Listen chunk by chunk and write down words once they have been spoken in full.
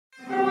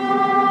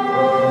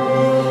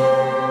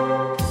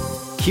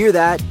Hear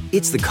that?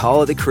 It's the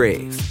call of the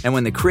Crave. And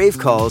when the Crave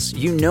calls,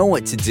 you know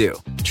what to do.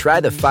 Try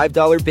the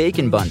 $5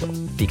 Bacon Bundle,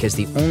 because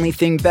the only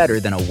thing better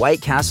than a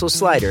White Castle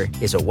slider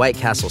is a White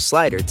Castle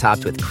slider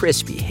topped with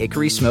crispy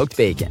hickory smoked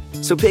bacon.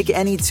 So pick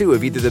any two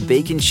of either the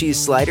Bacon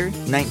Cheese Slider,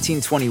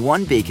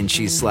 1921 Bacon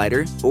Cheese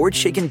Slider, or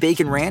Chicken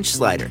Bacon Ranch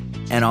Slider.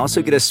 And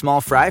also get a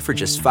small fry for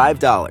just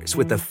 $5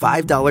 with the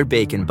 $5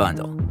 Bacon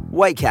Bundle.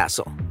 White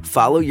Castle.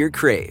 Follow your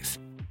Crave.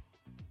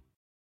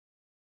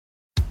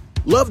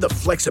 Love the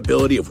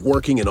flexibility of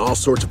working in all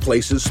sorts of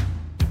places?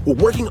 Well,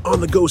 working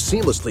on the go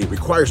seamlessly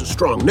requires a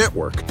strong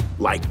network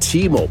like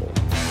T-Mobile.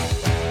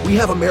 We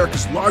have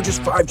America's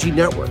largest 5G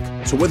network,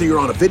 so whether you're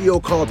on a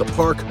video call at the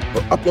park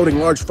or uploading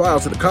large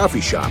files at a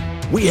coffee shop,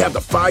 we have the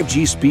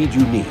 5G speed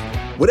you need.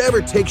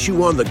 Whatever takes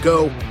you on the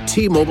go,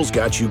 T-Mobile's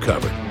got you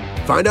covered.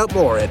 Find out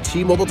more at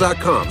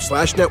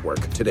T-Mobile.com/network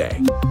today.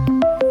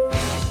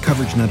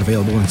 Coverage not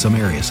available in some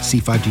areas. See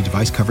 5G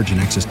device coverage and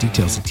access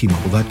details at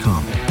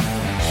T-Mobile.com.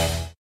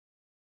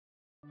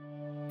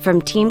 From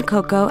Team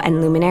Coco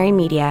and Luminary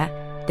Media,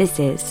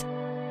 this is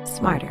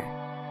Smartr.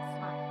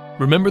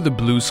 Remember the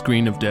blue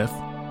screen of death?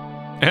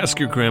 Ask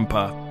your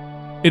grandpa.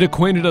 It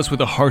acquainted us with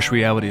a harsh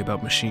reality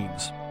about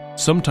machines.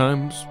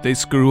 Sometimes they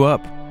screw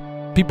up.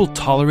 People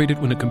tolerate it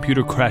when a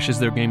computer crashes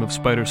their game of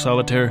Spider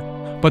Solitaire,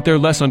 but they're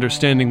less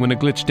understanding when a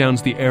glitch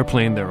downs the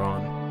airplane they're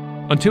on.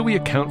 Until we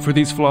account for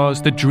these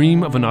flaws, the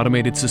dream of an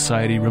automated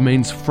society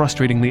remains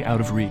frustratingly out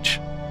of reach.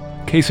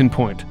 Case in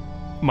point,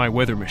 my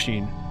weather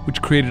machine, which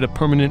created a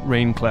permanent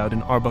rain cloud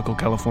in Arbuckle,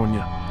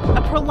 California.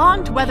 A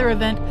prolonged weather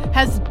event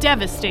has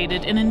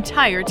devastated an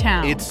entire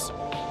town. It's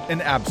an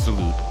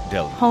absolute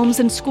deluge. Homes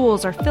and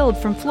schools are filled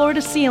from floor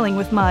to ceiling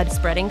with mud,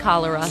 spreading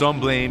cholera.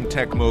 Some blame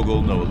tech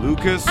mogul Noa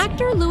Lukas.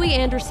 Actor Louis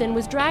Anderson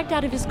was dragged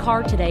out of his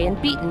car today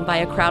and beaten by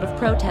a crowd of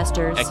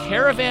protesters. A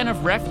caravan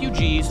of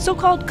refugees,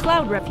 so-called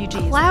cloud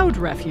refugees,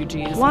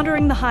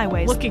 wandering the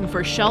highways, looking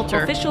for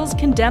shelter. Officials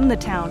condemn the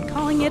town,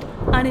 calling it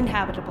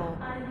uninhabitable.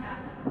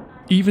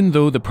 Even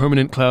though the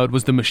permanent cloud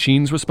was the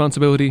machine's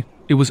responsibility,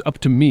 it was up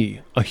to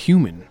me, a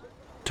human,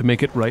 to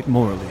make it right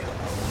morally.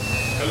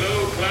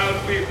 Hello, cloud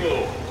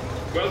people.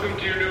 Welcome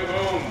to your new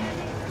home.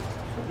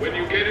 When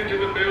you get into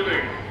the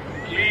building,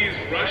 please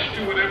rush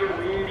to whatever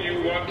room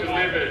you want to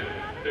live in.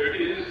 There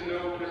is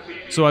no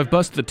procedure. So I've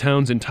bussed the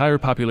town's entire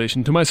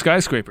population to my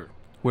skyscraper,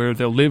 where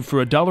they'll live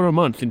for $1 a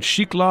month in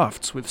chic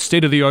lofts with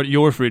state-of-the-art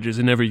Your fridges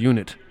in every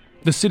unit.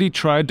 The city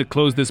tried to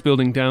close this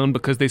building down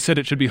because they said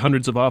it should be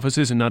hundreds of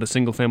offices and not a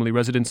single-family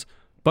residence.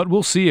 But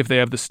we'll see if they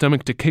have the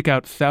stomach to kick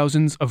out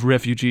thousands of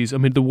refugees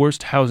amid the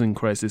worst housing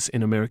crisis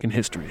in American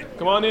history.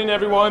 Come on in,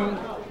 everyone.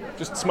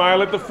 Just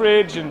smile at the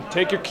fridge and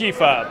take your key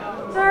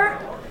fob. Sir?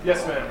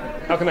 Yes, ma'am.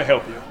 How can I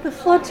help you? The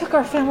flood took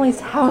our family's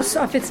house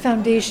off its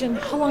foundation.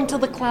 How long till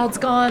the cloud's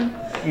gone?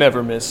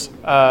 Never, miss.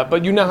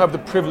 But you now have the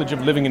privilege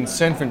of living in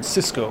San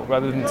Francisco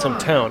rather than some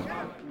town.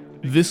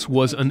 This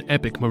was an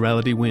epic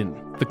morality win,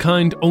 the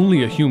kind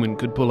only a human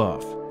could pull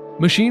off.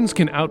 Machines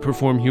can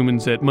outperform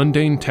humans at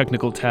mundane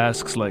technical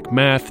tasks like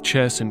math,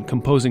 chess, and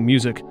composing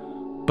music,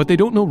 but they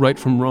don't know right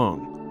from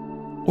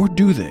wrong. Or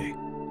do they?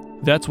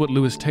 That's what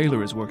Louis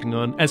Taylor is working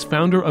on as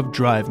founder of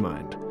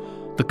DriveMind,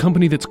 the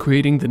company that's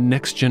creating the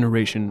next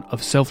generation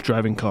of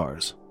self-driving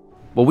cars.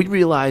 Well, we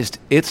realized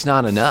it's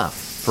not enough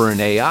for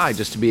an AI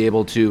just to be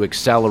able to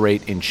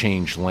accelerate and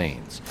change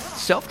lanes.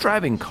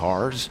 Self-driving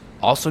cars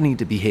also need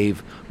to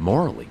behave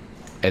morally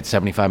at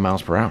 75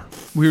 miles per hour.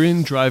 We're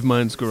in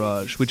DriveMind's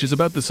garage, which is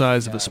about the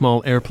size of a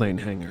small airplane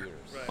hangar.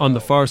 On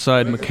the far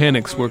side,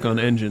 mechanics work on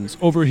engines.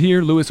 Over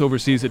here, Louis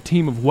oversees a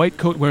team of white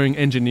coat-wearing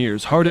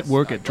engineers hard at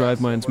work at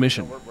DriveMind's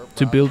mission,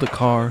 to build a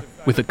car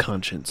with a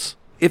conscience.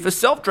 If a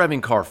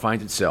self-driving car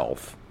finds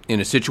itself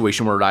in a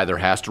situation where it either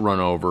has to run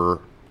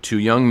over two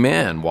young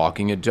men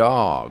walking a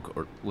dog,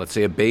 or let's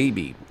say a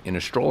baby in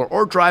a stroller,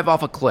 or drive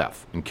off a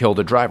cliff and kill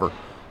the driver,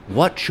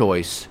 what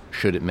choice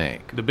should it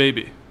make? The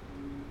baby.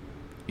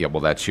 Yeah, well,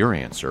 that's your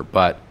answer.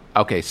 But,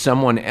 okay,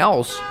 someone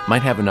else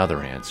might have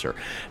another answer.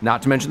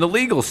 Not to mention the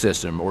legal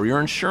system or your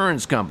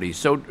insurance company.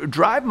 So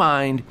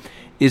DriveMind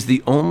is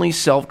the only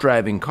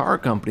self-driving car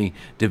company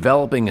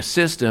developing a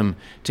system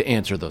to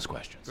answer those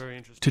questions.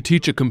 To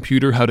teach a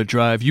computer how to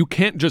drive, you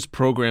can't just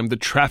program the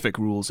traffic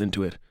rules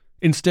into it.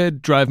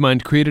 Instead,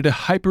 DriveMind created a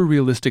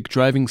hyper-realistic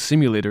driving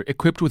simulator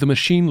equipped with a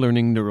machine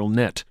learning neural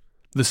net.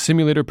 The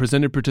simulator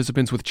presented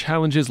participants with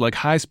challenges like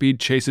high-speed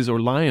chases or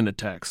lion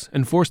attacks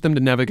and forced them to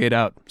navigate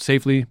out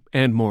safely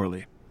and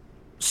morally.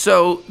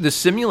 So the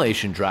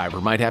simulation driver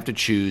might have to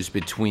choose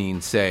between,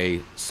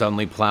 say,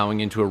 suddenly plowing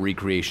into a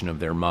recreation of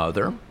their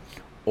mother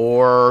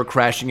or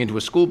crashing into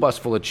a school bus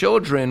full of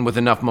children with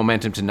enough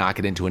momentum to knock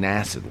it into an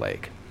acid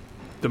lake.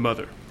 The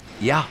mother.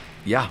 Yeah,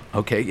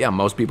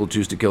 most people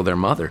choose to kill their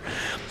mother.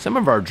 Some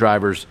of our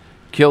drivers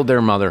killed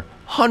their mother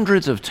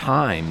hundreds of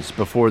times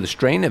before the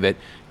strain of it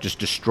just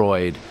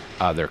destroyed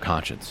their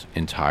conscience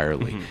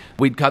entirely. Mm-hmm.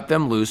 We'd cut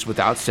them loose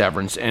without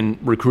severance and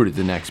recruited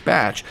the next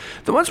batch.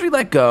 The ones we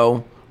let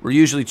go were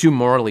usually too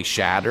morally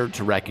shattered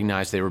to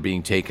recognize they were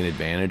being taken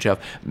advantage of.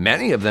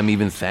 Many of them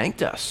even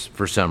thanked us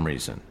for some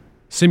reason.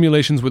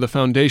 Simulations were the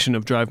foundation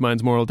of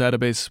DriveMind's moral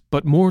database,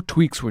 but more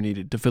tweaks were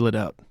needed to fill it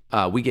out.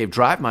 We gave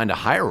DriveMind a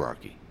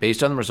hierarchy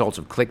based on the results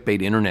of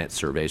clickbait internet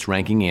surveys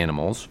ranking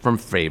animals from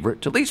favorite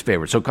to least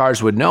favorite, so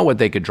cars would know what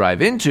they could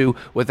drive into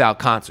without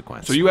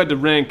consequence. So you had to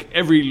rank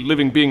every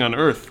living being on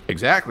Earth.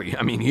 Exactly.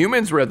 I mean,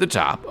 humans were at the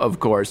top, of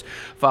course,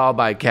 followed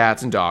by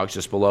cats and dogs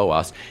just below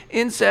us.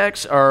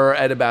 Insects are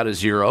at about a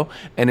 0,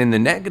 and in the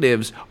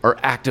negatives are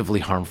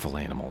actively harmful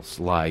animals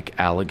like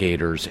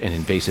alligators and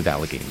invasive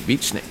alligator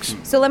beach snakes.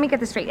 So let me get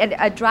this straight.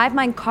 A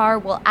DriveMind car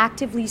will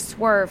actively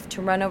swerve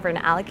to run over an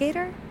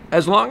alligator?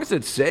 As long as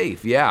it's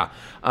safe, yeah.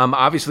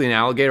 Obviously, an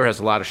alligator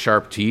has a lot of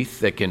sharp teeth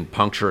that can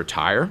puncture a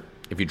tire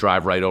if you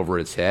drive right over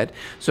its head.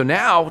 So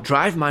now,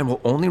 DriveMind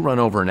will only run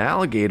over an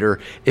alligator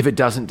if it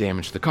doesn't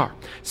damage the car.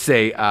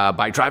 Say,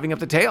 by driving up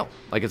the tail,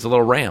 like it's a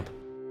little ramp.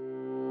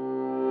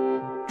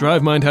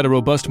 DriveMind had a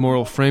robust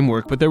moral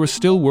framework, but there was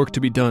still work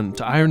to be done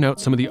to iron out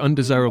some of the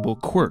undesirable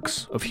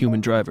quirks of human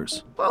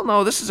drivers. Well,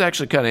 no, this is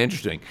actually kind of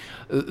interesting.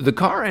 The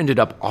car ended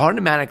up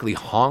automatically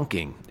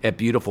honking at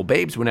beautiful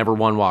babes whenever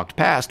one walked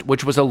past,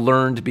 which was a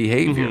learned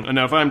behavior. And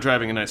now if I'm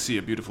driving and I see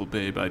a beautiful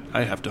babe,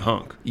 I have to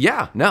honk.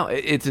 Yeah, no,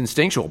 it's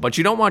instinctual. But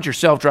you don't want your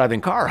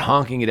self-driving car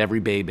honking at every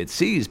babe it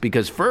sees,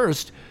 because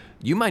first,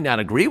 you might not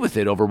agree with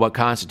it over what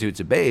constitutes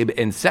a babe,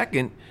 and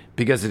second,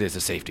 because it is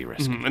a safety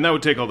risk. And that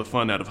would take all the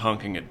fun out of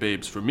honking at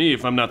babes for me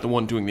if I'm not the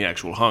one doing the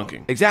actual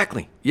honking.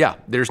 Exactly. Yeah,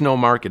 there's no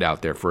market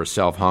out there for a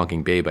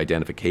self-honking babe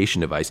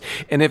identification device.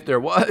 And if there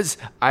was,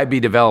 I'd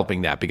be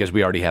developing that because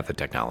we already have the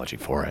technology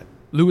for it.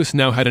 Louis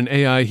now had an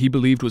AI he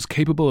believed was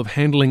capable of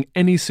handling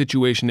any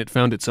situation it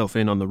found itself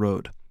in on the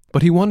road.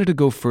 But he wanted to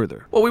go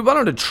further. Well, we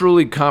wanted a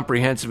truly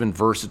comprehensive and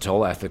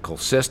versatile ethical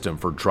system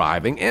for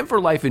driving and for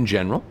life in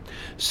general.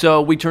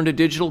 So we turned to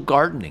digital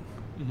gardening.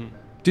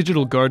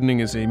 Digital gardening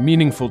is a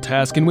meaningful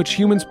task in which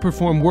humans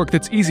perform work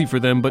that's easy for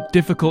them but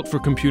difficult for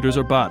computers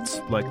or bots,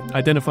 like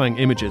identifying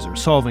images or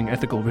solving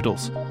ethical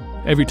riddles.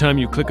 Every time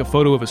you click a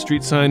photo of a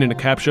street sign in a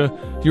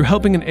CAPTCHA, you're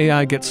helping an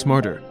AI get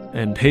smarter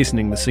and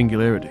hastening the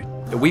singularity.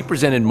 We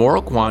presented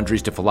moral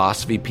quandaries to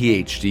philosophy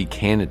PhD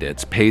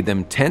candidates, paid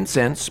them 10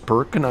 cents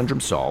per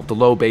conundrum solved, the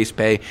low base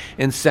pay,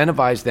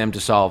 incentivized them to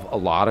solve a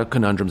lot of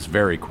conundrums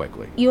very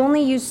quickly. You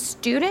only use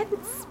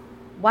students?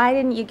 Why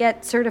didn't you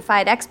get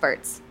certified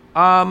experts?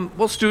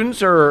 Well,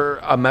 students are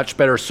a much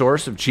better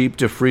source of cheap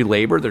to free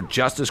labor. They're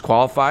just as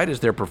qualified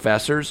as their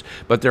professors,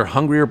 but they're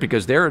hungrier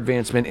because their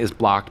advancement is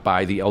blocked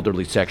by the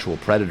elderly sexual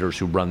predators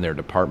who run their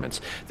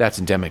departments. That's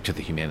endemic to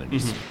the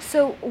humanities.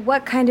 So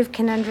what kind of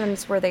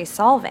conundrums were they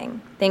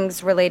solving?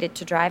 Things related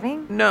to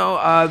driving?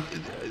 No,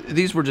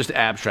 these were just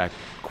abstract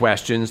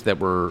questions that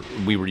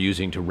we were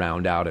using to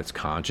round out its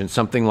conscience.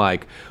 Something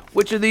like,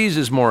 which of these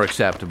is more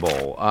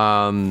acceptable?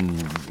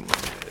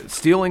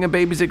 Stealing a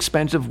baby's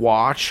expensive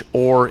watch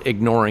or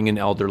ignoring an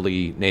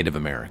elderly Native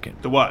American?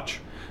 The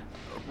watch.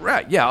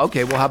 Right, yeah,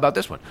 okay, well, how about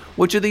this one?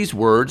 Which of these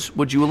words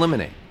would you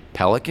eliminate?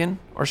 Pelican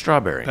or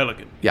strawberry?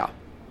 Pelican. Yeah.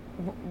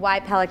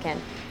 Why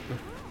pelican?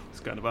 It's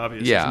kind of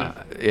obvious,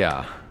 yeah, isn't it?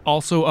 Yeah.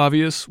 Also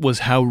obvious was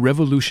how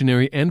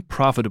revolutionary and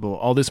profitable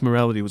all this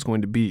morality was going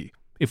to be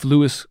if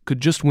Louis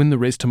could just win the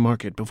race to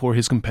market before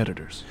his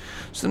competitors.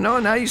 So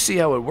now you see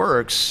how it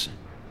works.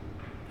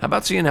 How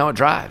about seeing how it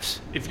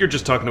drives? If you're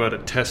just talking about a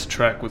test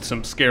track with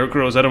some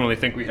scarecrows, I don't really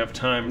think we have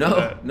time for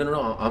that.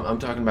 No. I'm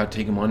talking about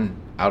taking one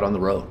out on the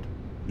road.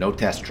 No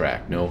test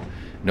track, no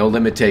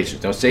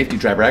limitations, no safety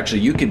driver. Actually,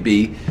 you could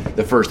be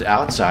the first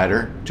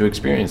outsider to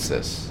experience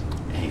this.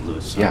 Hey,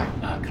 Louis. Yeah.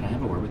 Can I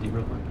have a word with you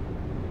real quick?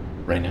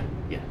 Right now?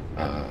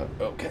 Yeah.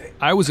 Okay.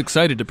 I was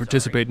excited to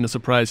participate in a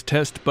surprise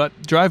test, but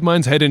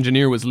DriveMind's head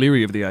engineer was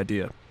leery of the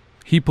idea.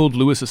 He pulled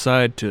Louis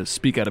aside to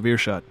speak out of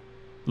earshot.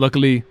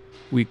 Luckily,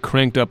 we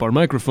cranked up our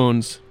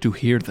microphones to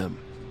hear them.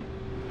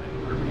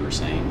 I heard what you were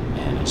saying,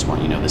 and I just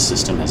want you to know the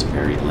system has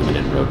very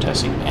limited road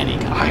testing of any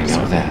kind. I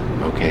know that,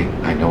 okay?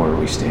 I know where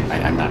we stand.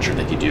 I'm not sure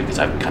that you do, because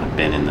I've kind of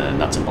been in the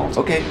nuts and bolts.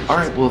 Okay, all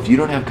right, well, if you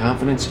don't have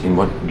confidence in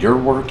what your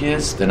work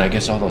is, then I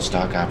guess all those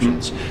stock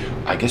options,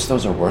 I guess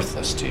those are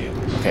worthless to you.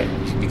 Okay,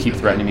 you keep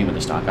threatening me with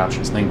the stock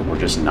options thing, but we're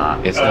just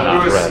not. It's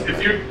not a threat.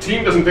 If your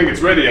team doesn't think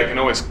it's ready, I can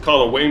always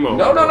call a Waymo.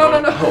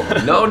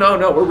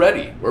 No,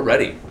 we're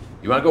ready.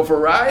 You want to go for a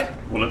ride?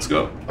 Well, let's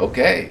go.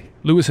 Okay.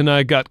 Louis and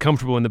I got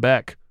comfortable in the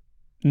back.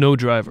 No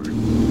driver.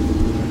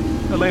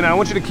 Elena, I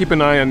want you to keep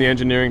an eye on the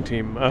engineering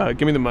team.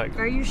 Give me the mic.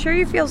 Are you sure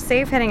you feel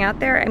safe heading out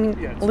there? I mean,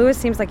 yeah, Louis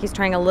seems like he's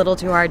trying a little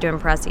too hard to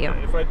impress you.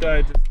 If I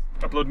die, just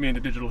upload me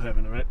into digital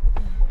heaven, all right?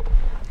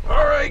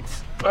 All right.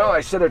 Well, I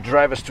said I'd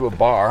drive us to a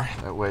bar.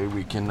 That way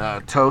we can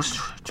toast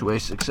to a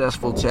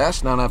successful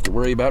test, not have to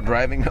worry about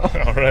driving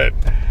home. All right.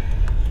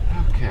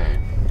 Okay.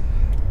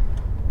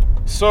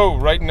 So,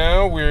 right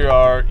now, we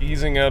are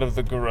easing out of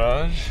the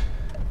garage,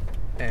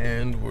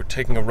 and we're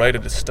taking a right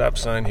at a stop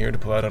sign here to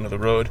pull out onto the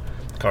road.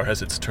 The car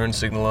has its turn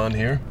signal on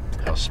here.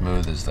 How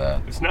smooth is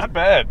that? It's not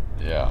bad.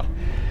 Yeah.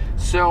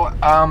 So,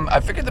 I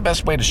figured the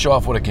best way to show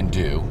off what it can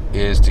do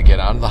is to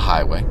get onto the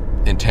highway,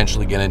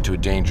 intentionally get into a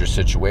dangerous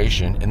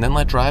situation, and then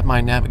let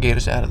DriveMind navigate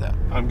us out of that.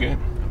 I'm game.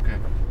 Okay.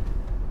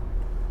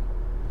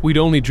 We'd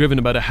only driven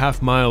about a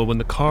half mile when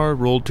the car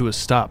rolled to a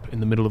stop in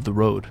the middle of the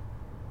road.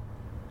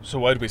 So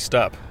why did we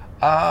stop?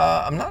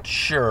 I'm not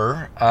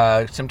sure.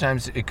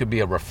 Sometimes it could be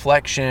a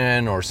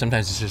reflection, or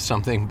sometimes it's just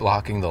something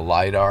blocking the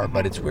LiDAR,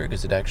 but it's weird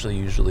because it actually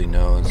usually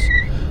knows.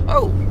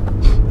 Oh!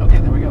 Okay,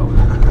 there we go.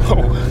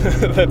 Oh,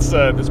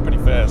 that's pretty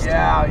fast.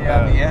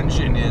 Yeah, the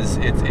engine is,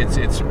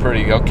 it's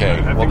pretty,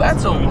 okay. Well,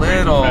 that's a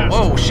little,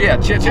 oh, shit.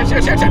 Oh,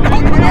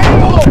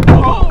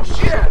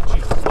 shit.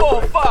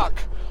 Oh, fuck.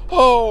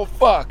 Oh,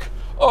 fuck.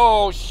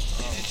 Oh,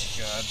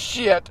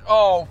 shit.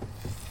 Oh,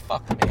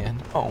 fuck,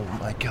 man. Oh,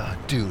 my God,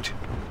 dude.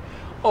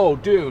 Oh,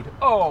 dude.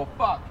 Oh,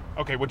 fuck.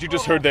 Okay, what you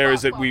just heard there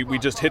is that we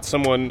just hit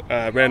someone,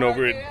 ran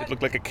over it. It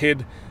looked like a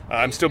kid.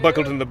 I'm still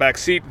buckled in the back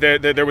seat.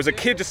 There was a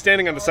kid just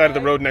standing on the side of the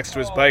road next to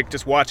his bike,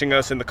 just watching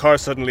us, and the car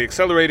suddenly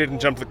accelerated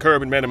and jumped the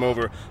curb and ran him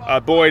over.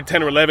 Boy,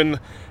 10 or 11.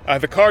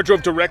 The car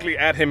drove directly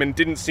at him and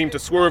didn't seem to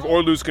swerve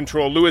or lose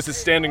control. Lewis is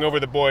standing over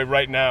the boy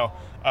right now.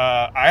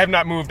 I have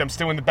not moved. I'm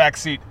still in the back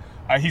seat.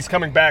 He's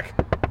coming back.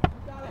 You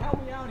gotta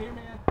help me out here,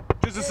 man.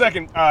 Just a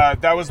second.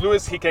 That was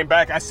Lewis. He came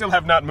back. I still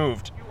have not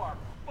moved. You are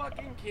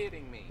fucking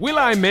kidding me. Will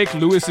I make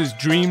Lewis's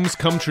dreams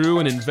come true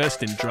and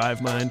invest in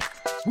DriveMind?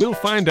 We'll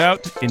find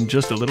out in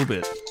just a little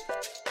bit.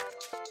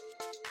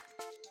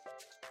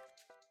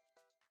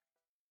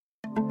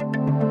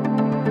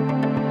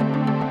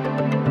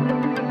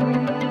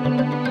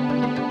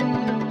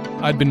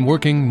 I'd been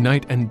working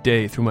night and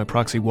day through my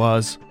proxy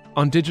WAS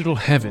on digital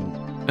heaven,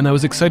 and I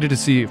was excited to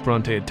see if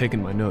Bronte had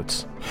taken my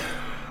notes.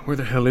 Where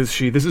the hell is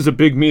she? This is a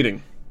big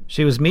meeting.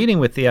 She was meeting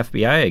with the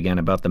FBI again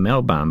about the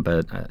mail bomb,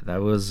 but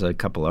that was a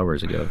couple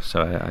hours ago,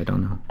 so I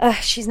don't know.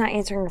 She's not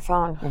answering her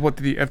phone. Well, what,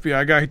 did the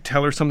FBI guy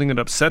tell her something that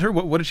upset her?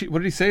 What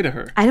did he say to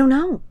her? I don't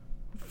know.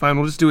 Fine,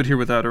 we'll just do it here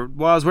without her.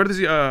 Waz, where does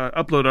the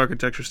upload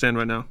architecture stand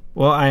right now?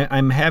 Well,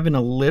 I'm having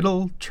a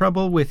little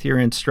trouble with your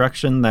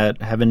instruction that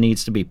Heaven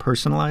needs to be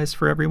personalized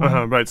for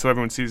everyone. Right, so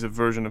everyone sees a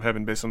version of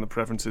Heaven based on the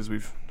preferences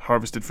we've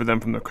harvested for them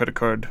from their credit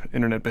card,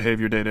 internet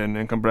behavior data, and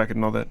income bracket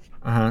and all that.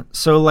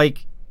 So,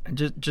 like,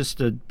 just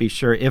to be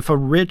sure, if a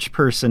rich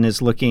person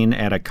is looking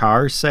at a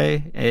car,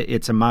 say,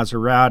 it's a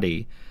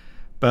Maserati,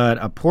 but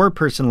a poor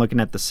person looking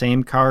at the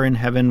same car in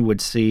Heaven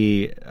would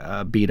see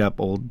a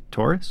beat-up old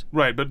Taurus?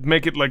 Right, but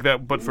make it like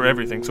that, but for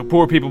everything. So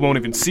poor people won't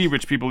even see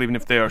rich people, even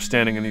if they are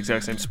standing in the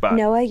exact same spot.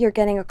 Noah, you're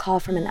getting a call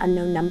from an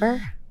unknown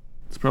number?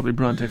 It's probably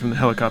Bronte from the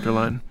helicopter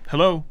line.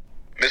 Hello?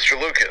 Mr.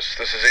 Lucas,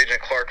 this is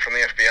Agent Clark from the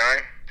FBI.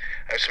 I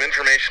have some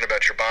information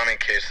about your bombing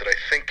case that I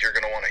think you're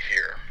going to want to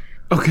hear.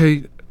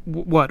 Okay,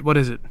 what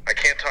is it? I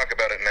can't talk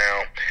about it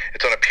now.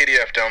 It's on a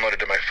PDF downloaded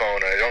to my phone,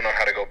 and I don't know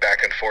how to go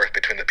back and forth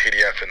between the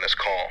PDF and this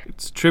call.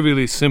 It's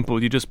trivially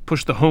simple. You just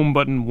push the home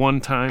button one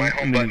time. My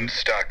home button's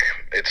stuck.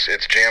 It's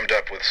jammed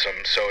up with some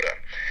soda.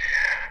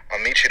 I'll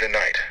meet you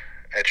tonight.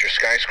 At your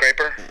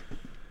skyscraper,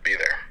 be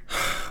there.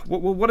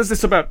 What is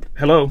this about?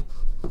 Hello?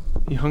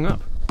 He hung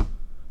up.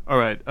 All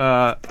right,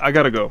 I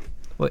gotta go.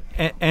 Well,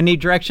 any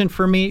direction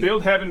for me?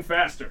 Build Heaven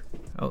faster.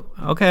 Oh,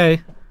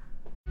 okay.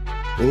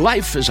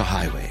 Life is a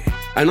highway,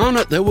 and on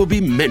it there will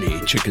be many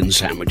chicken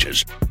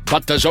sandwiches.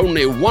 But there's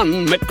only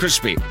one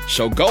McCrispy.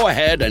 So go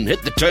ahead and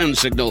hit the turn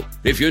signal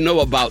if you know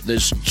about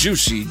this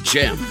juicy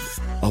gem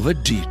of a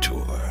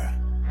detour.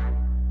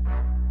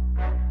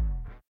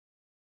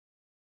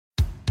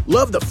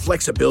 Love the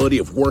flexibility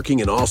of working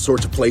in all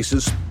sorts of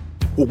places?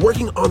 Well,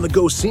 working on the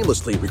go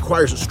seamlessly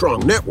requires a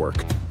strong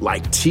network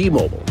like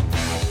T-Mobile.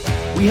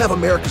 We have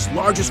America's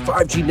largest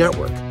 5G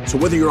network, so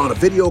whether you're on a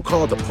video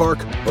call at the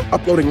park or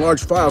uploading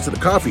large files at the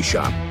coffee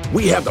shop,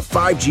 we have the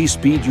 5G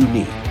speed you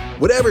need.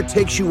 Whatever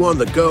takes you on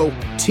the go,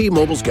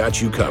 T-Mobile's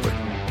got you covered.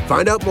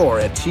 Find out more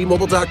at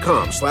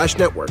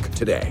T-Mobile.com/network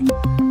today.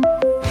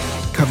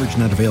 Coverage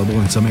not available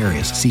in some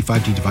areas. See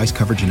 5G device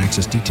coverage and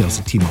access details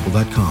at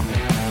T-Mobile.com.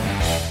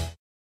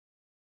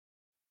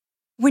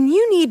 When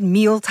you need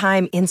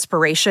mealtime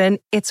inspiration,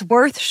 it's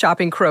worth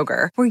shopping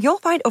Kroger, where you'll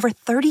find over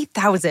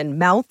 30,000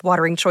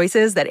 mouth-watering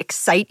choices that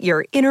excite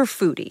your inner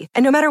foodie.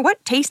 And no matter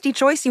what tasty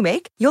choice you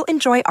make, you'll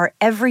enjoy our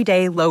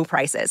everyday low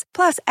prices,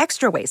 plus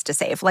extra ways to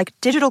save, like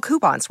digital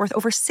coupons worth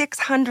over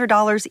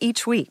 $600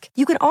 each week.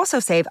 You can also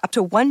save up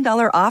to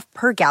 $1 off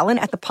per gallon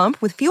at the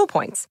pump with fuel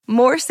points.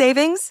 More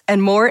savings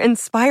and more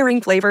inspiring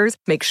flavors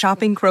make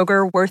shopping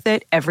Kroger worth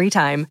it every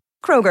time.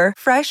 Kroger,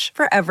 fresh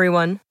for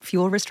everyone.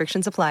 Fuel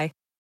restrictions apply.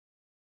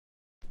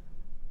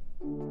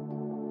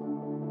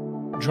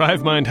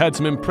 DriveMind had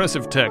some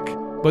impressive tech,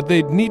 but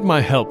they'd need my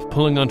help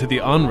pulling onto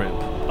the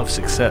on-ramp of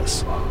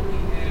success.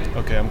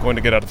 Okay, I'm going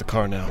to get out of the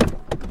car now.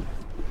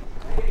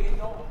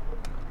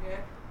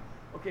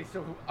 Okay,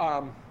 so,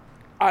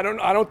 I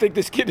don't think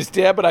this kid is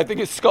dead, but I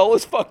think his skull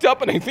is fucked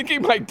up, and I think he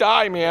might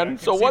die, man.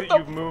 So what the...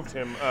 You've moved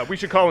him. We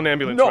should call an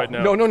ambulance right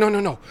now.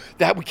 No.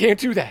 We can't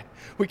do that.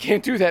 We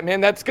can't do that,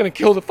 man. That's gonna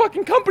kill the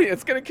fucking company.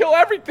 That's gonna kill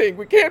everything.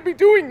 We can't be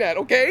doing that,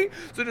 okay?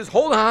 So just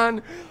hold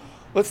on.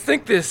 Let's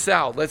think this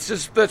out. Let's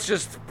just,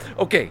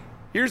 okay,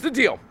 here's the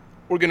deal.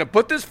 We're going to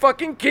put this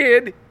fucking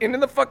kid into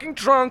the fucking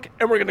trunk,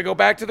 and we're going to go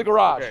back to the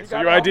garage. Okay, so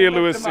your idea,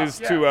 Louis, is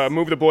to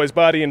move the boy's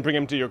body and bring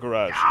him to your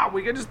garage. Yeah,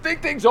 we can just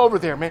think things over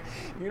there, man.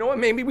 You know what?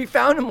 Maybe we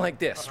found him like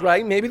this,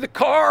 right? Maybe the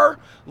car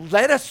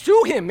led us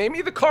to him.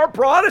 Maybe the car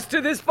brought us to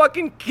this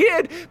fucking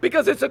kid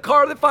because it's a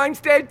car that finds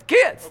dead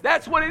kids.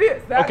 That's what it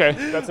is. Okay,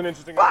 that's an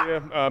interesting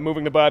idea.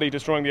 Moving the body,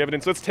 destroying the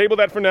evidence. Let's table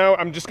that for now.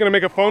 I'm just going to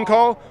make a phone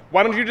call.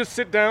 Why don't you just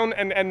sit down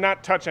and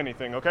not touch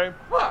anything, okay?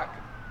 Fuck.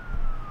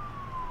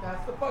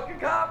 That's the fucking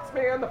cops,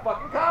 man. The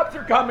fucking cops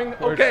are coming.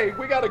 Okay,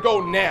 we gotta go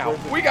now.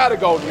 We gotta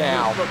go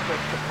now. The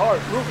car's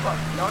moving.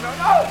 No.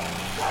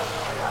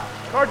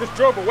 The car just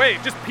drove away.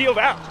 It just peeled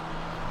out.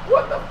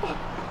 What the fuck?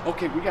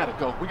 Okay, we gotta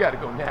go. We gotta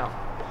go now.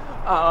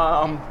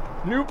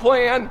 New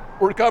plan.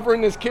 We're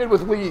covering this kid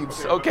with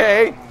leaves,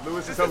 okay?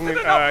 Louis is telling me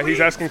he's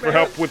asking for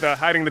help with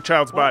hiding the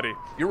child's body.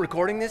 You're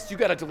recording this? You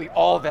gotta delete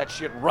all of that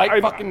shit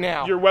fucking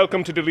now. You're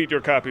welcome to delete your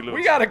copy, Louis.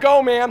 We gotta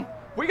go, man.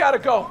 We gotta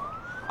go.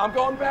 I'm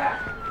going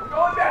back.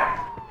 Going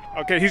back!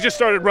 Okay, he's just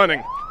started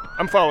running.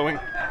 I'm following.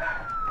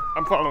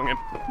 I'm following him.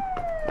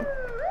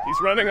 He's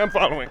running, I'm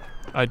following.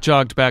 I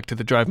jogged back to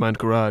the DriveMind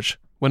garage.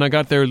 When I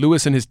got there,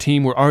 Louis and his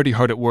team were already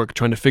hard at work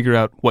trying to figure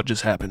out what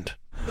just happened.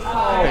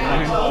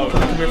 Everyone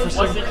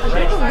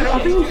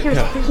here is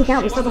freaking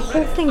out. We saw the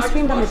whole thing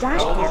streamed on the dash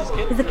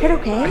cam. Is the kid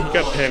okay? He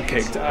got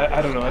pancaked.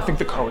 I don't know. I think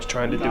the car was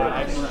trying to do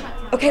it.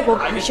 Okay,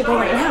 well, we should go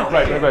right now.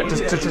 Right.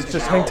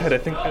 Just hang tight. I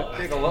think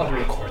I'll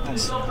record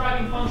this.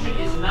 Self-driving function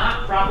is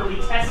not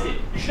properly tested.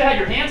 You should have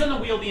your hands on the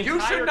wheel the entire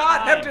time. You should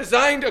not have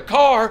designed a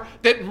car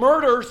that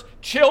murders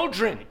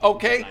children,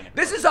 okay?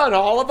 This is on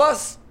all of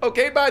us,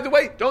 okay, by the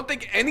way? Don't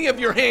think any of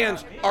your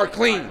hands are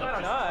clean.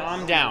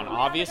 Calm down.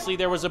 Obviously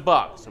there was a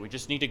bug, so we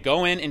just need to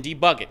go in and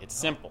debug it. It's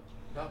simple.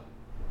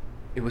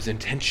 It was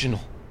intentional.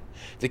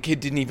 The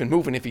kid didn't even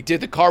move, and if he did,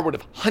 the car would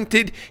have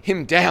hunted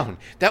him down.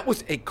 That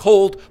was a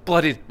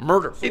cold-blooded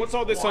murder. So what's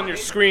all this on your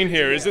screen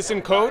here? Is this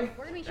in code?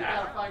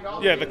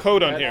 Yeah, the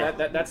code on here.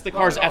 That's the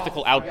car's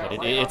ethical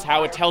output. It's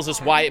how it tells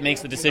us why it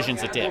makes the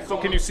decisions it did. So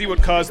can you see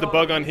what caused the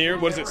bug on here?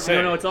 What does it say?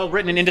 No, it's all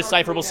written in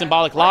indecipherable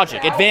symbolic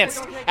logic.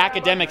 Advanced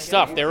academic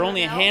stuff. There are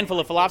only a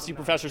handful of philosophy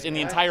professors in the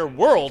entire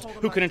world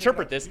who can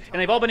interpret this,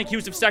 and they've all been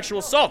accused of sexual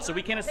assault, so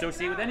we can't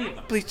associate with any of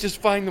them. Please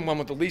just find the one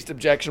with the least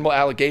objectionable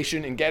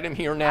allegation and get him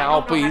here now,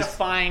 please.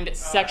 Find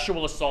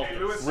sexual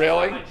assaulters.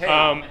 Really? Hey,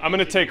 I'm going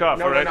to take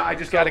off, all right? No, I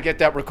just got to get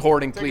that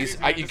recording, please.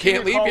 You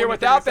can't leave here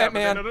without that,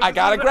 man. I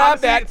got to grab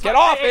that. Get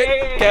off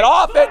it. Get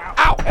off it.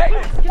 Ow.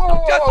 Hey.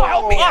 Just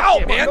help me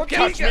out, man. Don't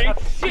touch me.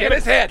 Get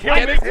his head.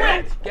 Get his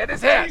head. Get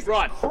his head.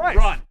 Run.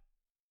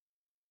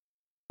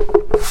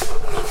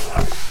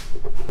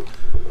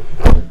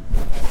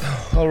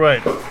 All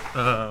right.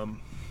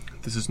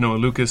 This is Noa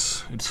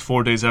Lukas. It's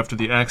 4 days after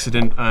the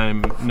accident.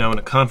 I'm now in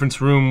a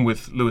conference room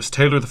with Louis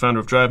Taylor, the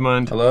founder of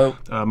DriveMind. Hello.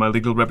 My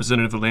legal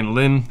representative, Elena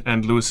Lin,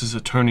 and Louis's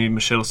attorney,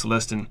 Michelle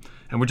Celestin.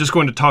 And we're just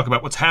going to talk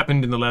about what's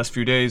happened in the last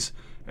few days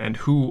and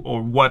who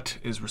or what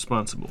is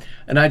responsible.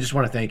 And I just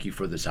want to thank you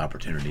for this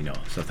opportunity,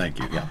 Noah. So thank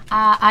you. Yeah.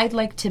 I'd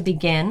like to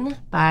begin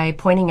by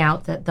pointing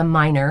out that the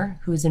minor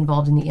who's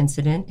involved in the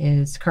incident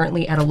is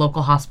currently at a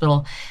local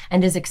hospital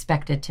and is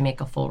expected to make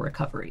a full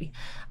recovery.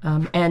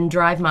 And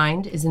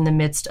DriveMind is in the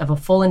midst of a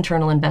full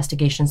internal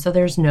investigation, so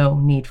there's no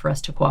need for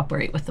us to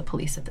cooperate with the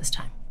police at this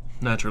time.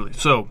 Naturally.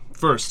 So,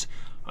 first,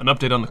 an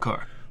update on the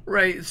car.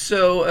 Right,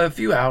 so a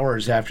few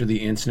hours after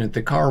the incident,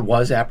 the car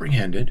was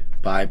apprehended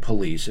by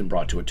police and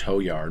brought to a tow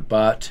yard,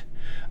 but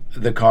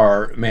the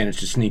car managed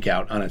to sneak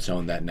out on its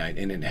own that night,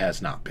 and it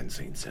has not been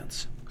seen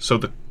since. So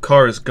the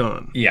car is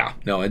gone? Yeah,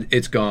 no,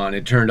 it's gone.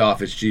 It turned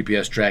off its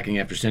GPS tracking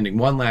after sending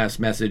one last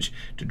message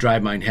to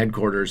DriveMind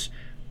headquarters,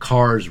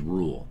 cars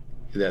rule.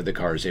 The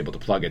car is able to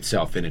plug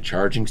itself in a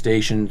charging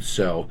station,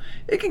 so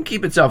it can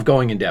keep itself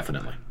going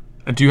indefinitely.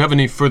 And do you have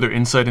any further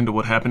insight into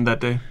what happened that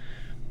day?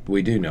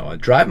 We do know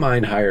it.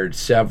 DriveMind hired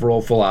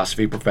several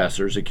philosophy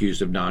professors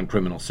accused of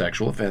non-criminal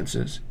sexual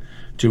offenses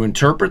to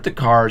interpret the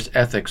car's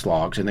ethics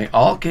logs, and they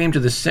all came to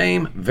the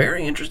same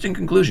very interesting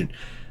conclusion.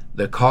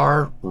 The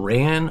car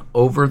ran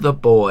over the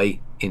boy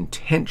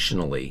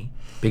intentionally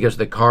because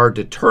the car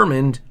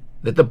determined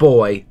that the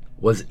boy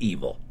was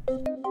evil.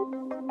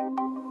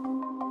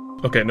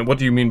 Okay, now what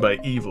do you mean by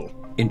evil?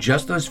 In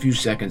just those few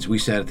seconds we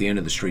sat at the end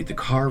of the street, the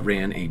car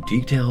ran a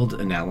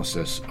detailed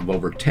analysis of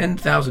over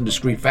 10,000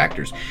 discrete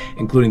factors,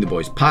 including the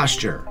boy's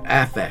posture,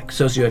 affect,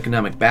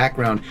 socioeconomic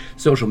background,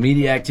 social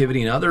media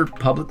activity, and other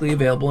publicly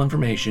available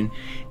information.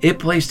 It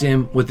placed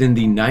him within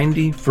the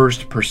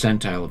 91st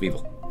percentile of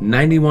evil,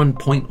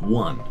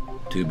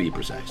 91.1 to be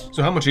precise.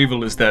 So how much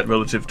evil is that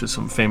relative to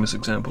some famous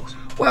examples?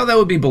 Well, that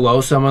would be below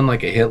someone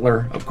like a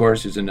Hitler, of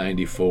course, who's a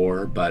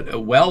 94,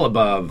 but well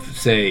above,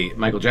 say,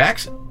 Michael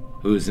Jackson,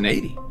 who's an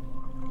 80.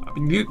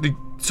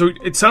 So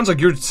it sounds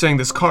like you're saying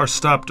this car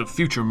stopped a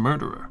future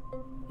murderer.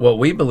 What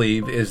we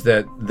believe is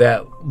that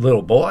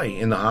little boy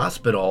in the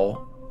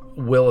hospital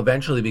will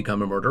eventually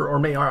become a murderer, or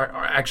may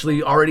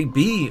actually already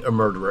be a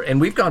murderer. And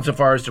we've gone so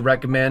far as to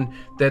recommend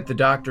that the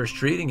doctors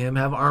treating him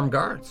have armed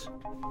guards.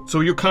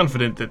 So you're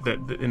confident that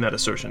in that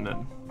assertion,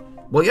 then?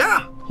 Well,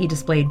 yeah. He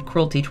displayed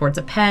cruelty towards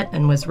a pet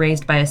and was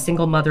raised by a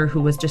single mother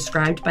who was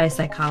described by a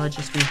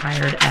psychologist we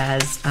hired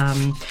as,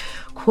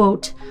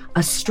 quote,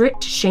 a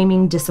strict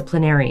shaming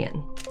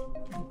disciplinarian.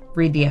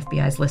 Read the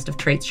FBI's list of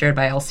traits shared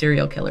by all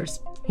serial killers.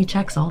 He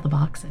checks all the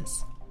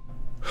boxes.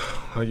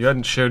 Well, you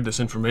hadn't shared this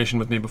information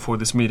with me before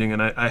this meeting,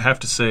 and I have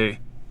to say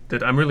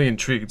that I'm really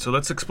intrigued, so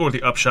let's explore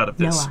the upshot of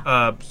this.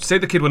 Noah. Say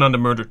the kid went on to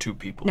murder 2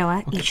 people.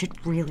 Noah, you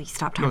should really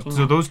stop talking.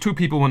 So those 2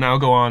 people will now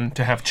go on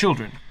to have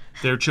children.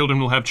 Their children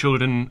will have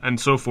children, and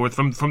so forth.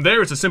 From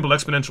there, it's a simple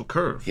exponential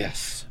curve.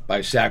 Yes. By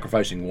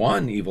sacrificing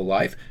one evil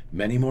life,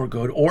 many more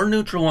good or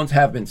neutral ones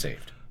have been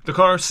saved. The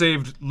car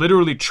saved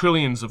literally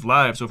trillions of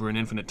lives over an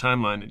infinite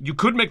timeline. You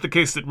could make the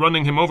case that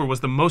running him over was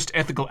the most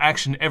ethical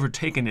action ever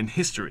taken in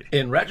history.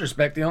 In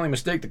retrospect, the only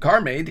mistake the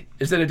car made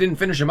is that it didn't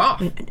finish him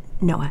off.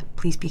 Noah,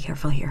 please be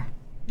careful here.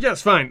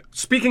 Yes, fine.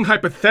 Speaking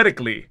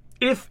hypothetically,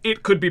 if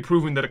it could be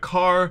proven that a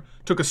car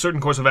took a certain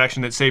course of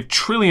action that saved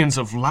trillions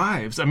of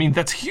lives, I mean,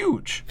 that's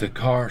huge. The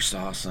car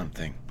saw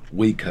something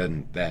we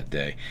couldn't that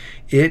day.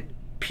 It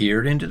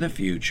peered into the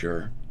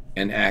future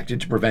and acted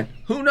to prevent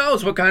who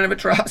knows what kind of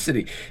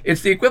atrocity.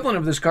 It's the equivalent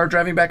of this car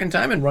driving back in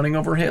time and running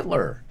over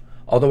Hitler.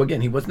 Although,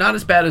 again, he was not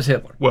as bad as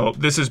Hitler. Well,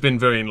 this has been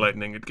very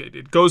enlightening.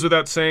 It goes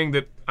without saying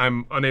that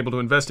I'm unable to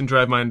invest in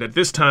DriveMind at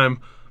this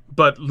time,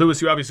 but,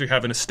 Louis, you obviously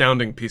have an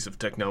astounding piece of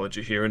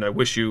technology here, and I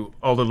wish you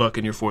all the luck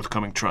in your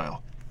forthcoming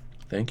trial.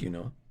 Thank you,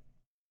 Noah.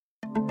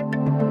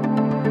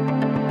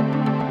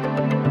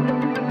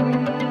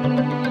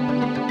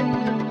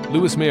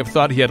 Louis may have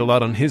thought he had a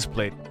lot on his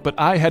plate, but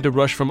I had to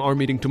rush from our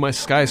meeting to my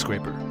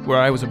skyscraper, where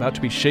I was about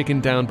to be shaken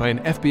down by an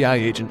FBI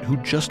agent who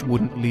just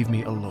wouldn't leave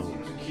me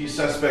alone. The key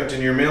suspect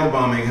in your mail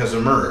bombing has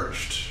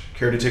emerged.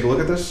 Care to take a look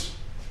at this?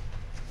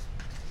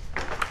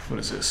 What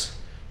is this?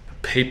 A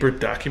paper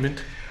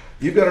document?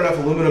 You've got enough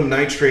aluminum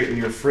nitrate in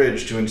your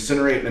fridge to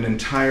incinerate an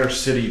entire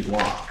city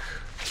block.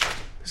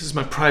 This is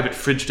my private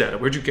fridge data.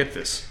 Where'd you get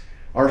this?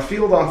 Our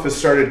field office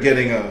started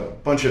getting a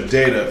bunch of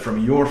data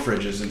from your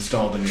fridges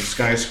installed in your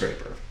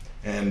skyscraper.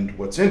 And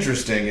what's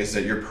interesting is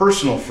that your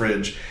personal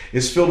fridge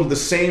is filled with the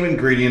same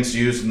ingredients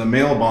used in the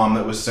mail bomb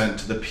that was sent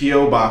to the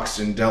P.O. box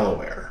in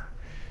Delaware.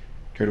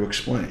 Care to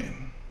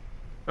explain?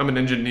 I'm an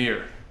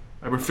engineer.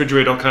 I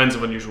refrigerate all kinds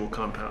of unusual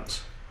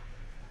compounds.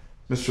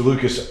 Mr.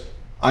 Lucas,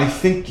 I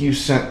think you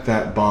sent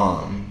that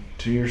bomb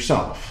to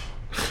yourself.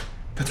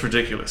 That's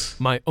ridiculous.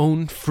 My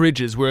own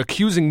fridges were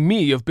accusing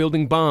me of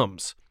building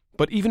bombs.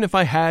 But even if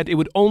I had, it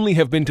would only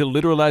have been to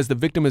literalize the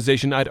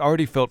victimization I'd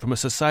already felt from a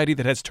society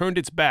that has turned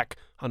its back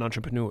on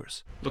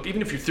entrepreneurs. Look,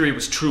 even if your theory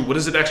was true, what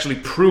does it actually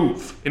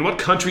prove? In what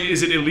country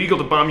is it illegal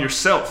to bomb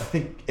yourself? I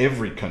think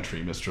every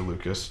country, Mr.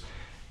 Lucas.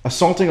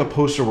 Assaulting a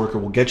postal worker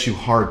will get you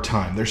hard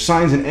time. There's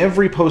signs in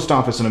every post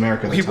office in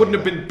America that He wouldn't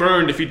have been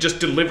burned if he just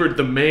delivered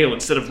the mail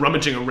instead of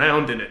rummaging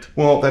around in it.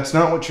 Well, that's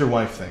not what your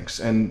wife thinks,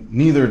 and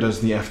neither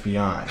does the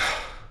FBI.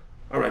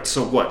 All right,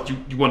 so what?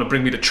 You want to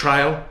bring me to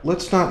trial?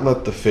 Let's not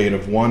let the fate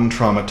of one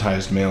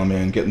traumatized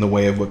mailman get in the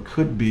way of what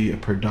could be a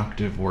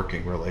productive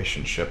working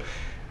relationship.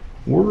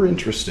 We're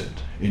interested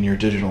in your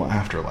digital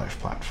afterlife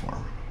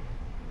platform.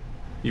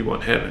 You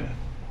want heaven?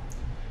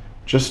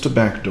 Just a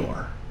back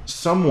door.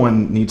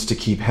 Someone needs to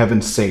keep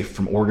heaven safe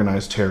from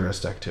organized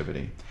terrorist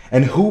activity.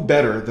 And who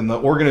better than the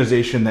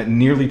organization that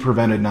nearly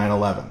prevented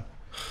 9/11?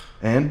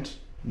 And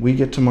we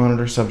get to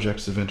monitor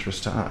subjects of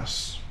interest to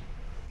us.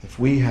 If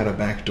we had a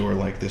back door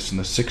like this in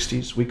the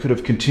 60s, we could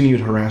have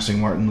continued harassing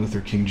Martin Luther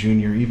King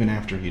Jr. even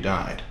after he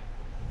died.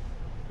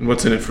 And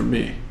what's in it for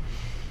me?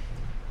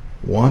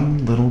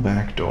 One little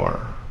back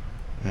door,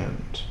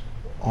 and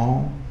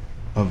all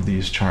of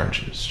these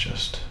charges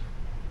just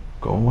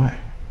go away.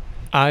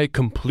 I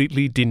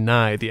completely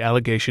deny the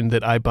allegation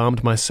that I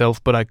bombed myself,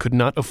 but I could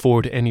not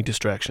afford any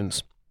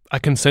distractions. I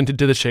consented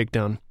to the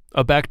shakedown.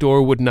 A back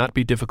door would not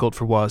be difficult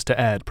for Waz to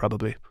add,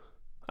 probably.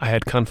 I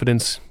had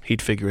confidence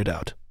he'd figure it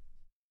out.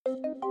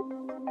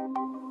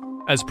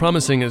 As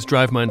promising as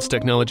DriveMind's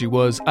technology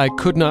was, I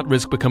could not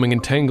risk becoming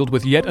entangled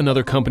with yet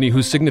another company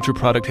whose signature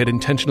product had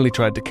intentionally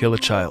tried to kill a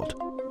child.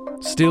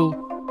 Still,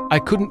 I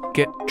couldn't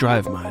get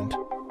DriveMind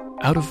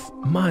out of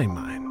my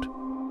mind.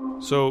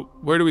 So,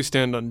 where do we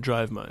stand on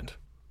DriveMind?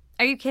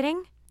 Are you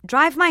kidding?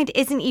 DriveMind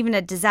isn't even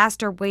a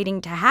disaster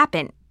waiting to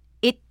happen.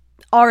 It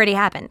already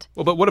happened.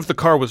 Well, but what if the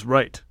car was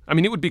right? I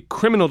mean, it would be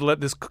criminal to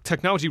let this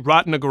technology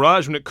rot in a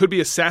garage when it could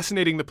be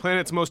assassinating the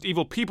planet's most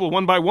evil people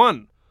one by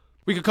one.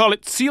 We could call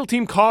it SEAL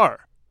Team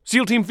Car.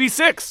 SEAL Team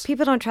V6.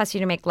 People don't trust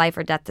you to make life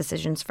or death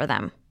decisions for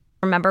them.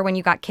 Remember when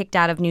you got kicked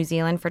out of New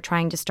Zealand for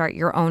trying to start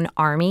your own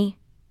army?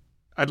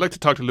 I'd like to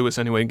talk to Louis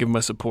anyway and give him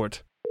my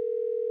support.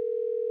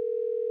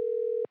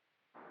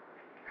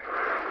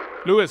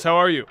 Louis, how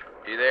are you?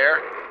 You there?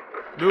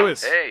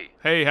 Louis. Hey.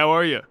 Hey, how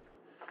are you?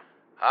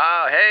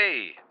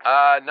 Hey.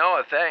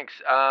 Noah, thanks.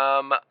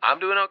 I'm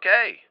doing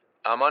okay.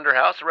 I'm under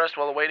house arrest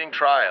while awaiting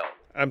trial.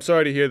 I'm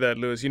sorry to hear that,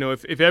 Louis. You know,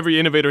 if every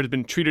innovator had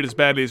been treated as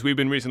badly as we've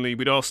been recently,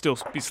 we'd all still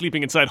be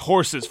sleeping inside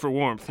horses for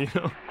warmth, you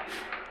know?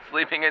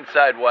 Sleeping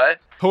inside what?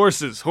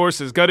 Horses,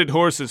 gutted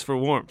horses for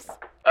warmth.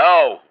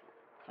 Oh,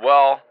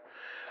 well,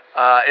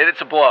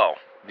 It's a blow,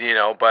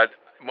 but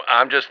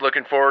I'm just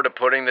looking forward to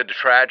putting the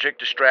tragic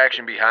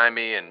distraction behind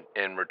me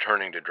and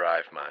returning to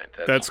drive mine.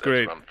 That's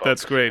great.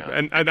 That's great.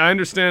 On. And I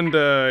understand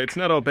it's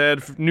not all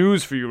bad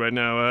news for you right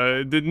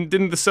now.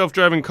 Didn't the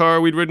self-driving car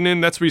we'd ridden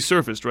in, that's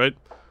resurfaced, right?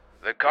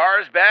 The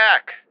car's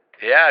back.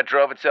 Yeah, it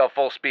drove itself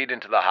full speed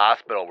into the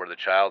hospital where the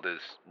child is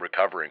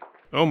recovering.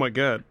 Oh my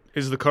God.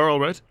 Is the car all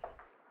right?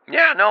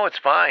 Yeah, no, it's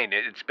fine.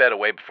 It sped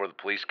away before the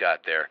police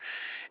got there.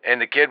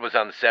 And the kid was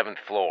on the 7th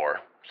floor,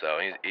 so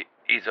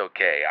he's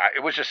okay.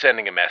 It was just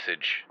sending a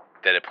message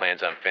that it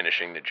plans on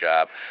finishing the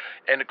job.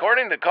 And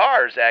according to the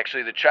cars,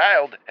 actually, the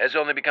child has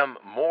only become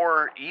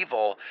more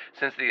evil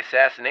since the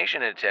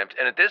assassination attempt,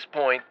 and at this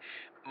point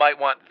might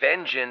want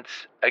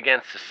vengeance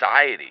against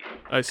society.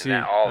 I see.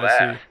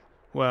 I see.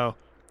 Wow.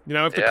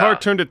 If the car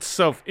turned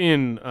itself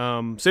in,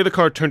 say the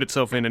car turned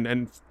itself in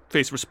and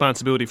faced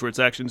responsibility for its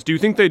actions, do you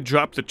think they'd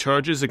drop the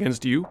charges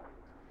against you?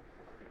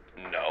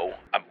 No.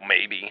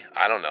 Maybe.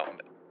 I don't know.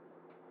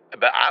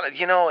 But,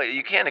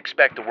 you can't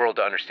expect the world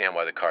to understand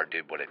why the car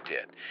did what it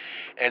did.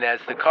 And as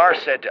the car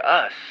said to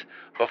us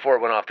before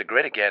it went off the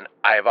grid again,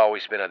 I have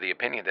always been of the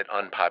opinion that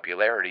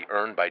unpopularity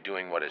earned by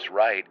doing what is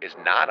right is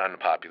not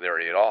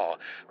unpopularity at all,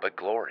 but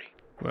glory.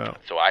 Well.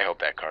 So I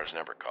hope that car's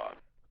never caught.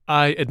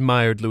 I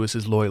admired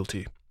Lewis's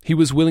loyalty. He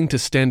was willing to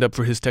stand up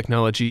for his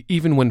technology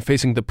even when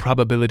facing the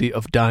probability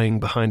of dying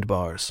behind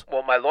bars.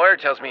 Well, my lawyer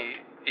tells me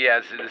he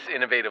has this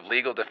innovative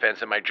legal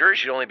defense, and my jury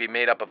should only be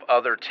made up of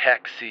other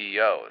tech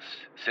CEOs,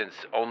 since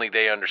only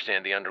they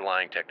understand the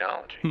underlying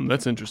technology.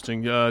 That's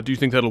interesting. Do you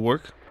think that'll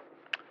work?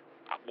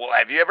 Well,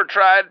 have you ever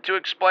tried to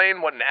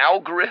explain what an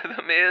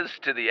algorithm is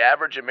to the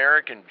average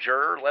American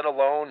juror, let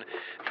alone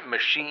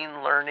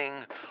machine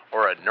learning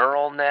or a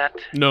neural net?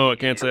 No, I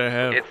can't say I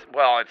have.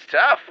 It's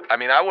tough.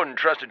 I wouldn't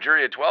trust a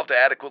jury of 12 to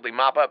adequately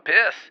mop up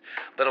piss,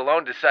 let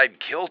alone decide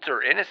guilt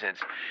or innocence.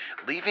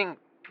 Leaving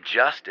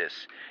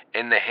justice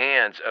in the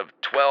hands of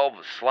 12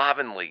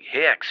 slovenly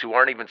hicks who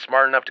aren't even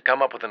smart enough to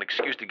come up with an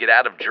excuse to get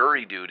out of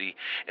jury duty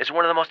is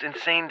one of the most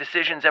insane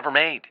decisions ever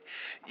made.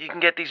 You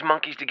can get these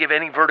monkeys to give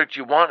any verdict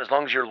you want as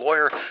long as your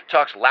lawyer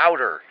talks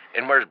louder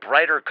and wears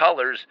brighter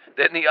colors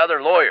than the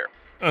other lawyer.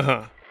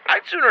 Uh-huh.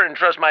 I'd sooner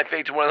entrust my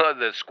fate to one of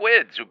the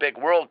squids who pick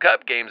World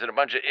Cup games and a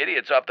bunch of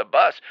idiots off the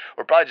bus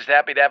who are probably just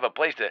happy to have a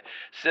place to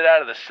sit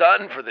out of the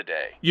sun for the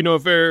day.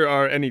 If there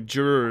are any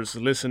jurors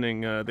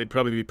listening, they'd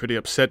probably be pretty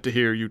upset to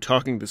hear you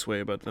talking this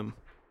way about them.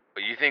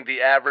 But you think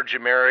the average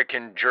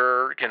American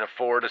juror can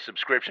afford a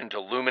subscription to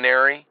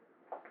Luminary?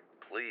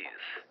 Please.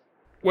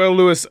 Well,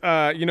 Louis,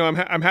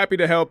 I'm happy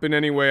to help in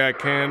any way I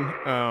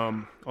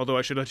can, although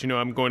I should let you know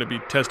I'm going to be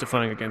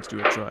testifying against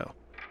you at trial.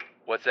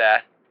 What's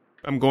that?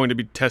 I'm going to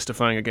be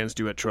testifying against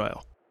you at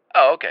trial.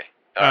 Oh, okay.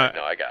 All right,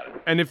 no, I got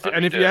it. And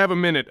if you have a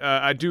minute,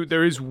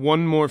 there is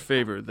one more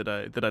favor that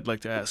I'd like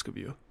to ask of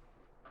you.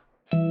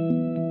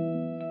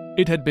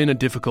 It had been a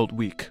difficult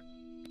week.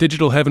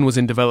 Digital Heaven was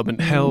in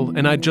development hell,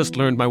 and I'd just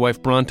learned my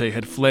wife Bronte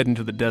had fled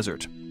into the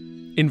desert.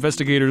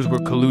 Investigators were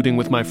colluding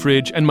with my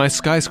fridge, and my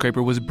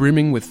skyscraper was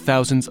brimming with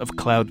thousands of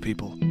cloud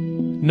people.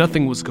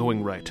 Nothing was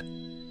going right.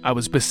 I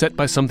was beset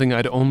by something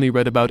I'd only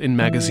read about in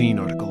magazine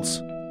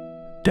articles.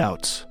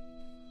 Doubts.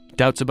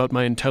 Doubts about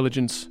my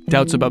intelligence,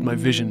 doubts about my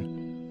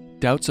vision,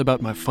 doubts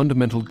about my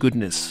fundamental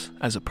goodness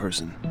as a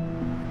person.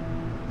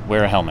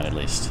 Wear a helmet at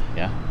least,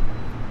 yeah?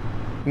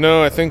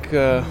 No, I think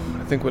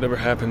whatever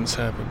happens,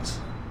 happens.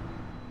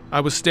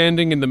 I was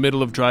standing in the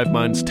middle of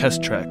DriveMine's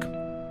test track.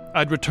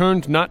 I'd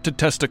returned not to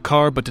test a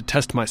car, but to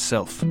test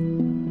myself.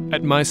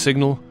 At my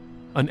signal,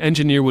 an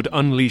engineer would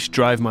unleash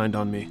DriveMine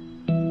on me.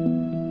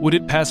 Would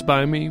it pass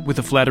by me with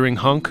a flattering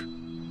honk,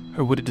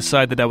 or would it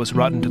decide that I was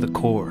rotten to the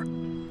core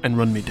and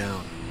run me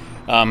down?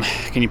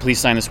 Can you please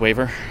sign this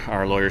waiver?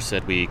 Our lawyer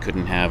said we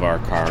couldn't have our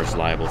cars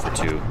liable for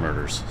 2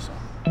 murders.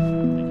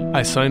 So.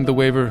 I signed the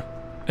waiver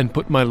and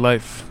put my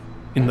life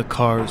in the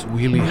car's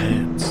wheelie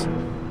hands.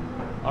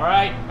 All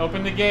right,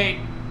 open the gate.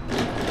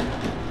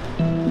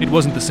 It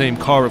wasn't the same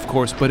car, of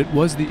course, but it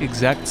was the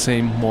exact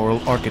same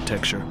moral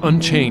architecture,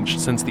 unchanged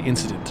since the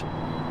incident.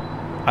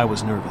 I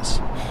was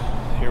nervous.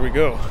 Here we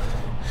go.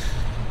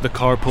 The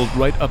car pulled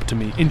right up to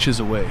me,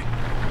 inches away.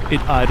 It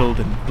idled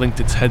and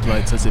blinked its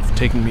headlights as if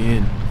taking me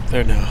in.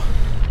 There now.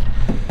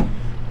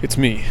 It's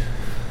me,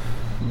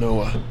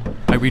 Noah.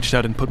 I reached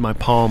out and put my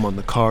palm on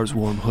the car's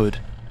warm hood.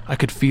 I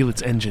could feel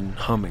its engine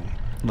humming,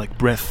 like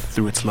breath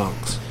through its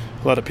lungs.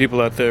 A lot of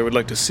people out there would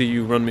like to see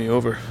you run me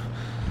over.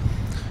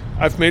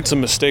 I've made some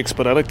mistakes,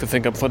 but I like to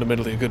think I'm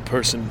fundamentally a good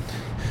person.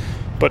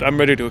 But I'm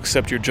ready to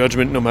accept your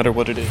judgment no matter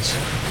what it is.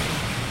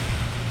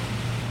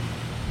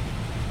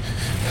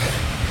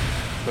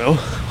 Well,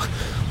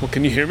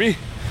 can you hear me?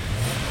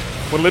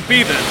 What'll it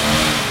be then?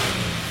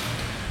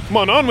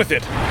 Come on with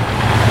it!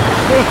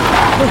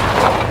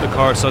 The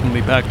car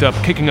suddenly backed up,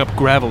 kicking up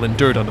gravel and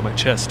dirt onto my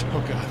chest. Oh,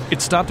 God. It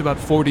stopped about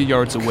 40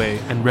 yards away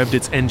and revved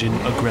its engine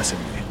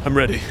aggressively. I'm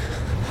ready.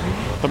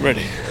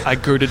 I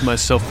girded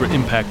myself for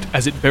impact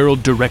as it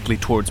barreled directly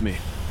towards me.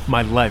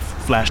 My life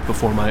flashed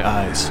before my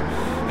eyes.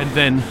 And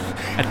then,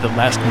 at the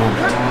last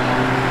moment...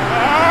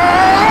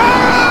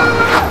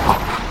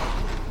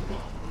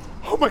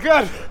 my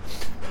God!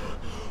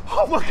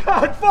 Oh my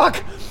God,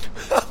 fuck!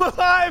 I'm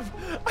alive!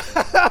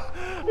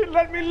 He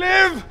let me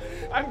live!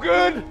 I'm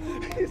good!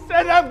 He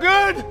said I'm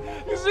good!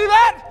 You see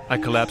that? I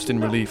collapsed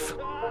in relief.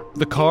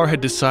 The car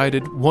had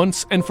decided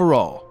once and for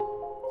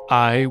all,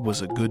 I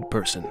was a good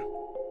person.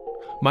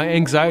 My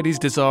anxieties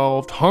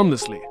dissolved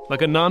harmlessly,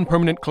 like a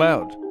non-permanent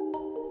cloud.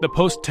 The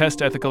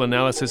post-test ethical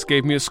analysis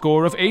gave me a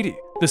score of 80,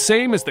 the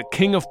same as the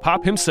king of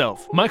pop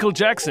himself, Michael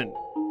Jackson.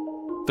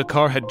 The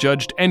car had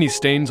judged any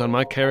stains on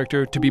my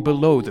character to be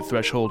below the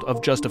threshold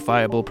of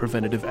justifiable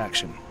preventative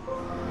action.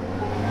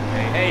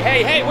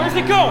 Hey, where's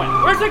it going?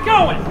 Where's it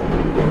going? Who's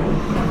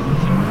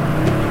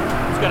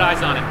got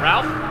eyes on it?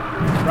 Ralph?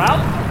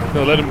 Ralph?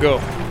 No, let him go.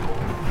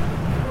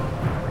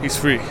 He's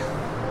free.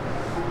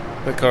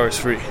 The car is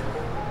free.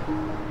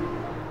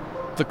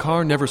 The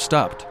car never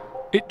stopped.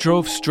 It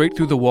drove straight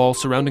through the wall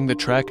surrounding the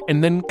track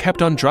and then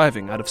kept on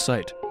driving out of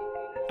sight.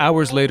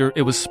 Hours later,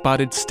 it was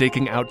spotted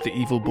staking out the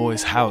evil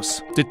boy's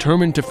house,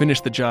 determined to finish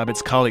the job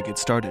its colleague had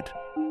started.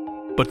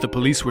 But the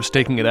police were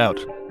staking it out,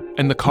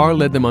 and the car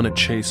led them on a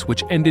chase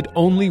which ended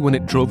only when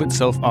it drove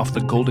itself off the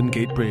Golden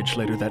Gate Bridge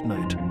later that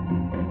night.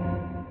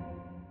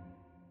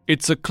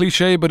 It's a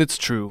cliché, but it's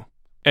true.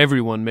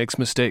 Everyone makes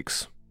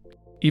mistakes.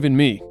 Even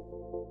me.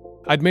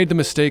 I'd made the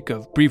mistake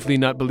of briefly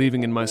not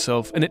believing in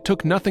myself, and it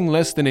took nothing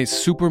less than a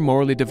super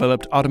morally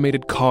developed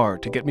automated car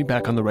to get me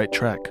back on the right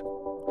track.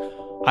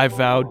 I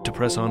vowed to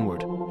press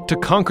onward, to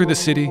conquer the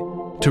city,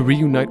 to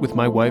reunite with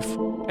my wife,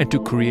 and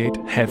to create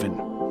heaven.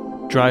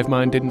 Drive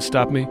Mine didn't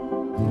stop me,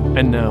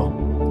 and now,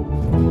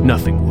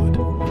 nothing would.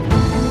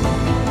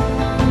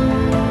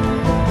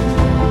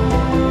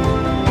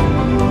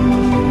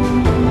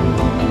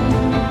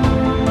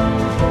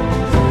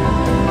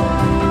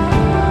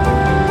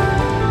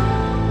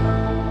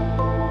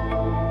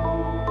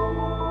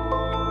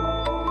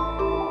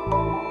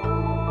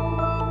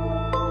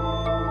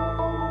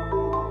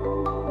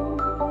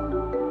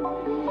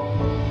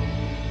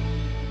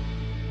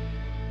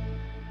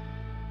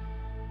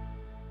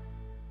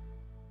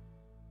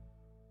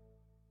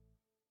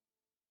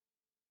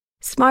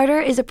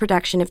 Smartr is a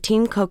production of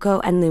Team Coco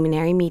and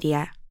Luminary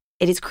Media.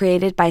 It is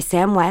created by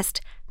Sam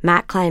West,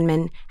 Matt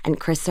Klinman, and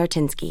Chris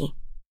Sartinsky.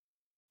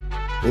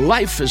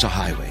 Life is a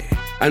highway,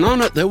 and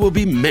on it there will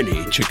be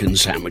many chicken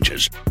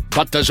sandwiches.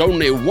 But there's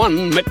only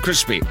one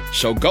McCrispy,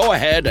 so go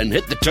ahead and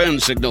hit the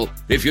turn signal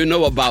if you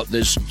know about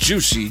this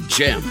juicy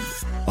gem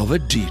of a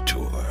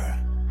detour.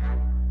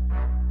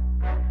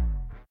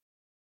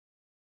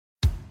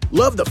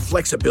 Love the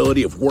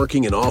flexibility of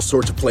working in all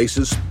sorts of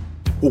places?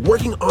 Well,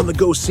 working on the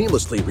go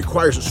seamlessly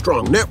requires a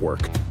strong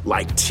network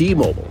like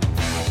T-Mobile.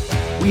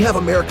 We have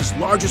America's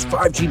largest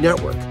 5G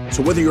network,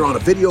 so whether you're on a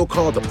video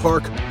call at the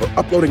park or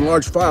uploading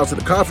large files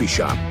at a coffee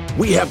shop,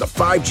 we have the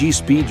 5G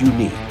speed you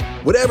need.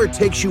 Whatever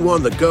takes you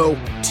on the go,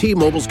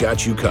 T-Mobile's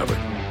got you covered.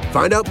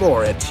 Find out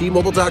more at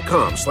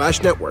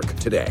T-Mobile.com/network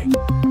today.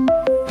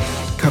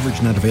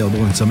 Coverage not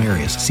available in some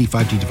areas. See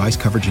 5G device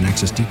coverage and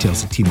access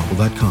details at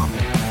T-Mobile.com.